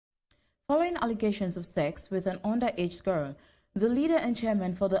Following allegations of sex with an underage girl, the leader and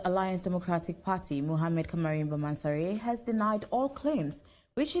chairman for the Alliance Democratic Party, Mohamed Kamarainba Mansaray, has denied all claims,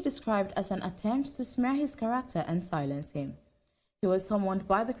 which he described as an attempt to smear his character and silence him. He was summoned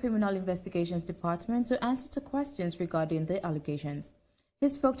by the Criminal Investigations Department to answer to questions regarding the allegations. He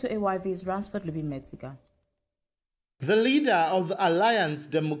spoke to AYV's Ransford Lubimetsika. The leader of the Alliance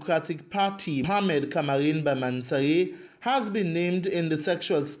Democratic Party, Mohamed Kamarainba Mansaray, has been named in the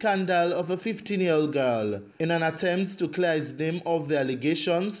sexual scandal of a 15-year-old girl. In an attempt to clear his name of the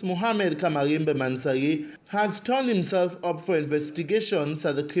allegations, Mohamed Kamarainba Mansaray has turned himself up for investigations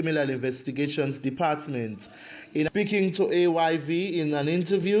at the Criminal Investigations Department. In speaking to AYV in an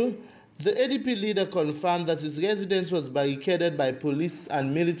interview, the ADP leader confirmed that his residence was barricaded by police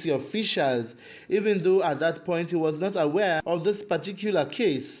and military officials, even though at that point he was not aware of this particular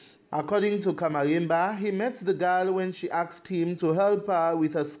case. According to Kamarainba, he met the girl when she asked him to help her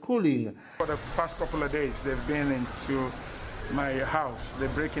with her schooling. For the past couple of days, they've been into my house. They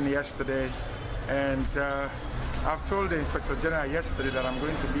broke in yesterday, and I've told the Inspector General yesterday that I'm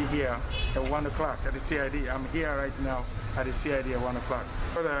going to be here at 1 o'clock at the CID. I'm here right now at the CID at 1 o'clock.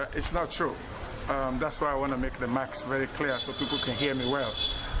 But it's not true. That's why I want to make the marks very clear so people can hear me well.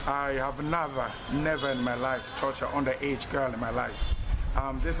 I have never in my life touched an underage girl in my life.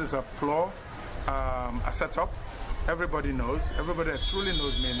 This is a ploy, a setup. Everybody knows. Everybody that truly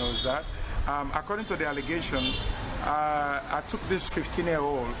knows me knows that. According to the allegation, I took this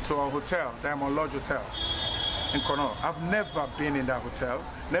 15-year-old to a hotel, Diamond Lodge Hotel in Kono. I've never been in that hotel,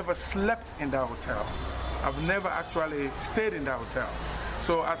 never slept in that hotel. I've never actually stayed in that hotel.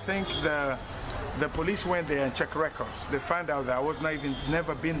 So I think the police went there and checked records. They found out that I was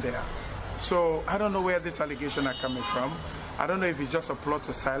never been there. So I don't know where this allegation are coming from. I don't know if it's just a plot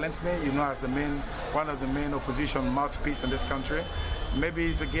to silence me, you know, as one of the main opposition mouthpiece in this country. Maybe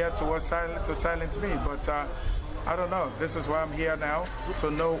it's geared towards to silence me, but I don't know. This is why I'm here now,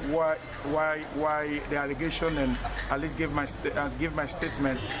 to know why the allegation, and at least give my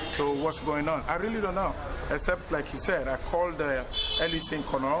statement to what's going on. I really don't know, except like you said, I called the LEC in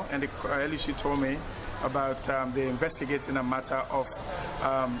Kono, and the LEC told me about the investigating a matter of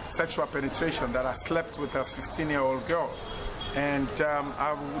sexual penetration, that I slept with a 15-year-old girl. And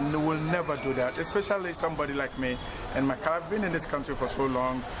I will never do that, especially somebody like me. And I've been in this country for so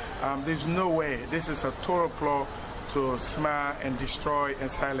long. There's no way. This is a total ploy to smear and destroy and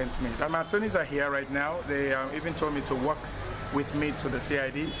silence me. My attorneys are here right now. They even told me to work with me to the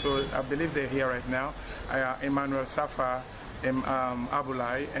CID, so I believe they're here right now. Emmanuel Safa,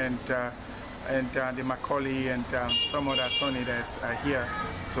 Abulai, and the Macaulay, and some other attorney that are here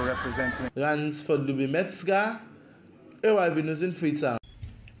to represent me. Ransford Lubimetsika, AYV News in Freetown.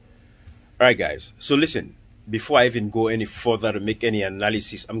 Alright guys, so listen, before I even go any further to make any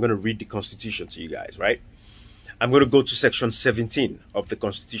analysis, I'm going to read the Constitution to you guys, right? I'm going to go to section 17 of the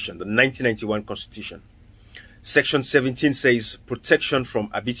Constitution, the 1991 Constitution. Section 17 says protection from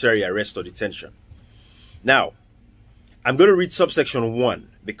arbitrary arrest or detention. Now, I'm going to read subsection 1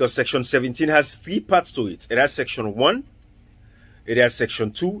 because section 17 has 3 parts to it. It has section 1, it has section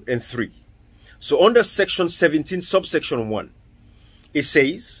 2 and 3. So under section 17, subsection 1, it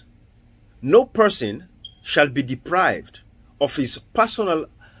says, no person shall be deprived of his personal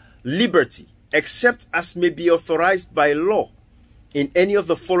liberty except as may be authorized by law in any of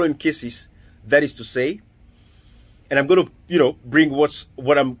the following cases. That is to say, and I'm going to, bring what's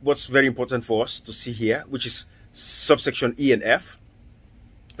very important for us to see here, which is subsection E and F.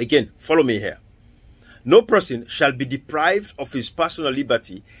 Again, follow me here. No person shall be deprived of his personal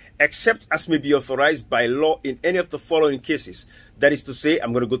liberty except as may be authorized by law in any of the following cases. That is to say,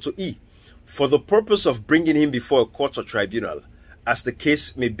 I'm going to go to E. For the purpose of bringing him before a court or tribunal, as the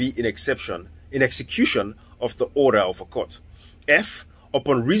case may be in execution of the order of a court. F.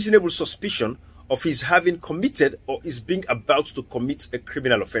 Upon reasonable suspicion of his having committed or is being about to commit a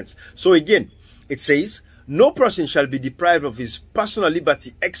criminal offense. So again, it says, no person shall be deprived of his personal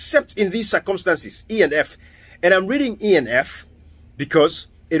liberty except in these circumstances, E and F. And I'm reading E and F because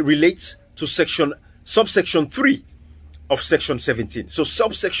it relates to subsection 3 of section 17. So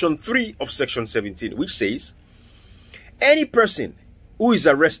subsection 3 of section 17, which says, any person who is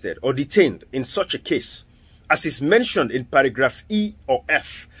arrested or detained in such a case, as is mentioned in paragraph E or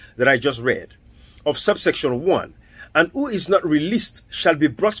F that I just read, of subsection 1, and who is not released shall be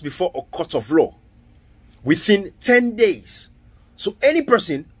brought before a court of law within 10 days. So any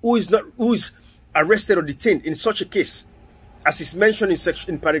person who is arrested or detained in such a case, as is mentioned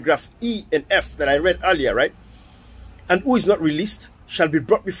in paragraph E and F that I read earlier, right? And who is not released shall be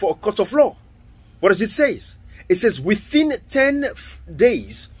brought before a court of law. What does it say? It says within 10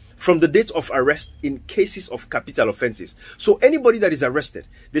 days from the date of arrest in cases of capital offenses. So anybody that is arrested,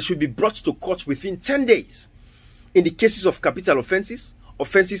 they should be brought to court within 10 days. In the cases of capital offenses,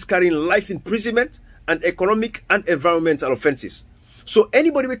 offenses carrying life imprisonment, and economic and environmental offenses. So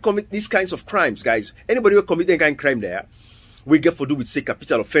anybody will commit these kinds of crimes, guys, anybody will commit any kind of crime there, we get to do with, say,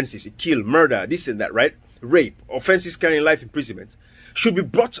 capital offenses, kill, murder, this and that, right? Rape, offenses carrying life imprisonment, should be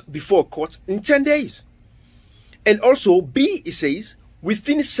brought before court in 10 days. And also, B, it says,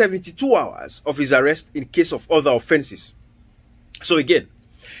 within 72 hours of his arrest in case of other offenses. So again,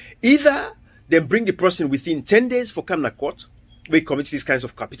 either they bring the person within 10 days for come to court, where he commits these kinds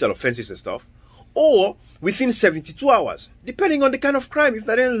of capital offenses and stuff, or within 72 hours, depending on the kind of crime. If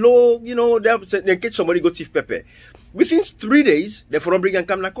they're low, you know, they catch somebody go thief pepper. Within 3 days, they for bring and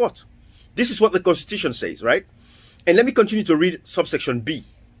come to court. This is what the Constitution says, right? And let me continue to read subsection B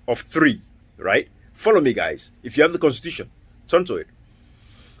of 3, right? Follow me, guys. If you have the Constitution, turn to it.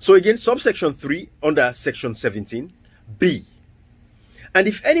 So again, subsection 3 under section 17, B. And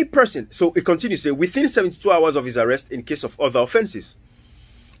if any person, so it continues to say, within 72 hours of his arrest in case of other offenses.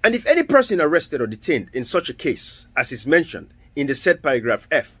 And if any person arrested or detained in such a case, as is mentioned in the said paragraph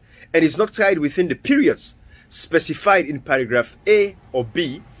F, and is not tied within the periods specified in paragraph A or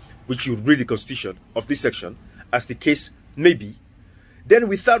B, which you read the Constitution of this section, as the case may be, then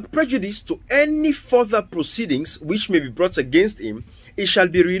without prejudice to any further proceedings which may be brought against him, he shall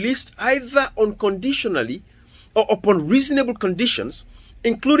be released either unconditionally or upon reasonable conditions,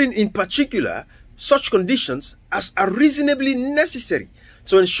 including in particular such conditions as are reasonably necessary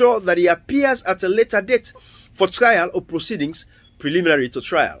to ensure that he appears at a later date for trial or proceedings preliminary to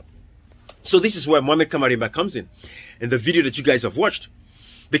trial. So this is where Mohamed Kamarainba comes in the video that you guys have watched,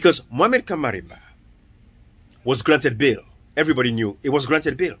 because Mohamed Kamarainba was granted bail. Everybody knew it was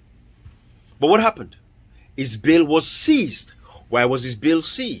granted bail. But what happened? His bail was seized. Why was his bail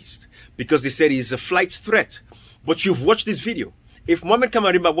seized? Because they said he's a flight threat. But you've watched this video. If Mohamed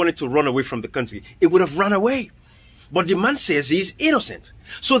Kamarainba wanted to run away from the country, he would have run away. But the man says he's innocent.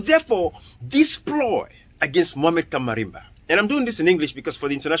 So therefore, this ploy against Mohamed Kamarainba, and I'm doing this in English because for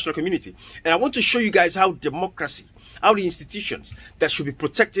the international community, and I want to show you guys how democracy, how the institutions that should be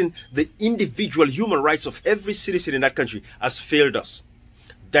protecting the individual human rights of every citizen in that country has failed us.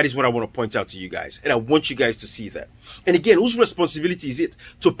 That is what I want to point out to you guys. And I want you guys to see that. And again, whose responsibility is it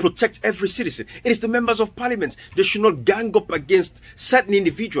to protect every citizen? It is the members of parliament. They should not gang up against certain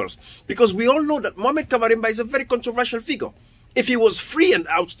individuals. Because we all know that Mohamed Kamarainba is a very controversial figure. If he was free and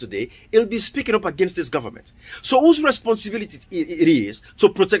out today, he'll be speaking up against this government. So whose responsibility it is to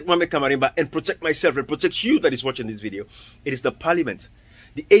protect Mohamed Kamarainba and protect myself and protect you that is watching this video? It is the parliament,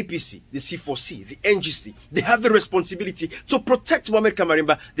 the APC, the C4C, the NGC. They have the responsibility to protect Mohamed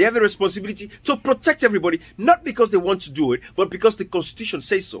Kamarainba. They have a responsibility to protect everybody, not because they want to do it, but because the Constitution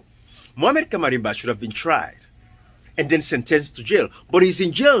says so. Mohamed Kamarainba should have been tried and then sentenced to jail. But he's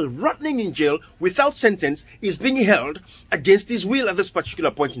in jail, rotting in jail, without sentence. He's being held against his will at this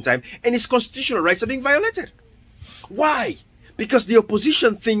particular point in time, and his constitutional rights are being violated. Why? Because the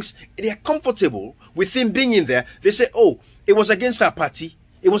opposition thinks they are comfortable with him being in there. They say, oh, it was against our party.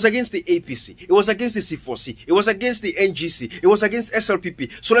 It was against the APC. It was against the C4C. It was against the NGC. It was against SLPP.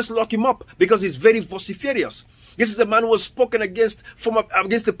 So let's lock him up because he's very vociferous. This is a man who was spoken against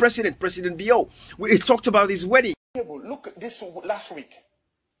against the president, President Bio. He talked about his wedding. Look, this last week,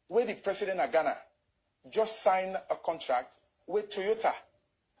 where the president of Ghana just signed a contract with Toyota.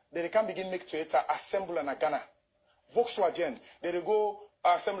 They can begin make Toyota assemble in Ghana. Volkswagen, they go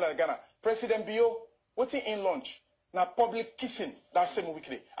assemble in Ghana. President Bio, what's in launch? Now public kissing that same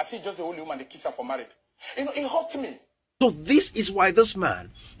weekly. I see just the only woman they kiss her for married. You know, it hurt me. So this is why this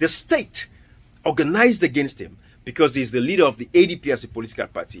man, the state, organized against him, because he's the leader of the ADP as a political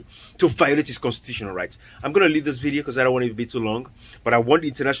party, to violate his constitutional rights. I'm going to leave this video because I don't want it to be too long, but I want the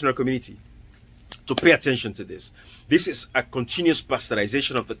international community to pay attention to this. This is a continuous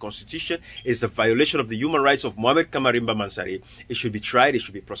bastardization of the Constitution. It's a violation of the human rights of Mohamed Kamarainba Mansaray. It should be tried, it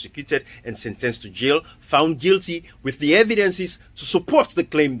should be prosecuted and sentenced to jail, found guilty with the evidences to support the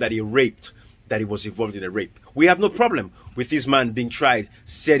claim that he raped, that he was involved in a rape. We have no problem with this man being tried,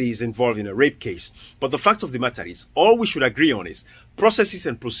 said he's involved in a rape case. But the fact of the matter is, all we should agree on is processes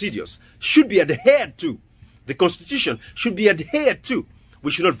and procedures should be adhered to. The Constitution should be adhered to. We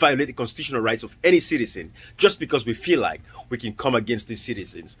should not violate the constitutional rights of any citizen just because we feel like we can come against these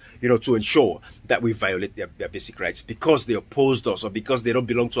citizens, you know, to ensure that we violate their basic rights because they opposed us or because they don't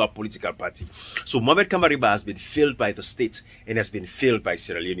belong to our political party. So Mohamed Kamarainba has been failed by the state and has been failed by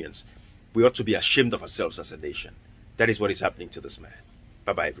Sierra Leoneans. We ought to be ashamed of ourselves as a nation. That is what is happening to this man.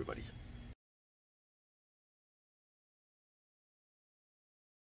 Bye-bye, everybody.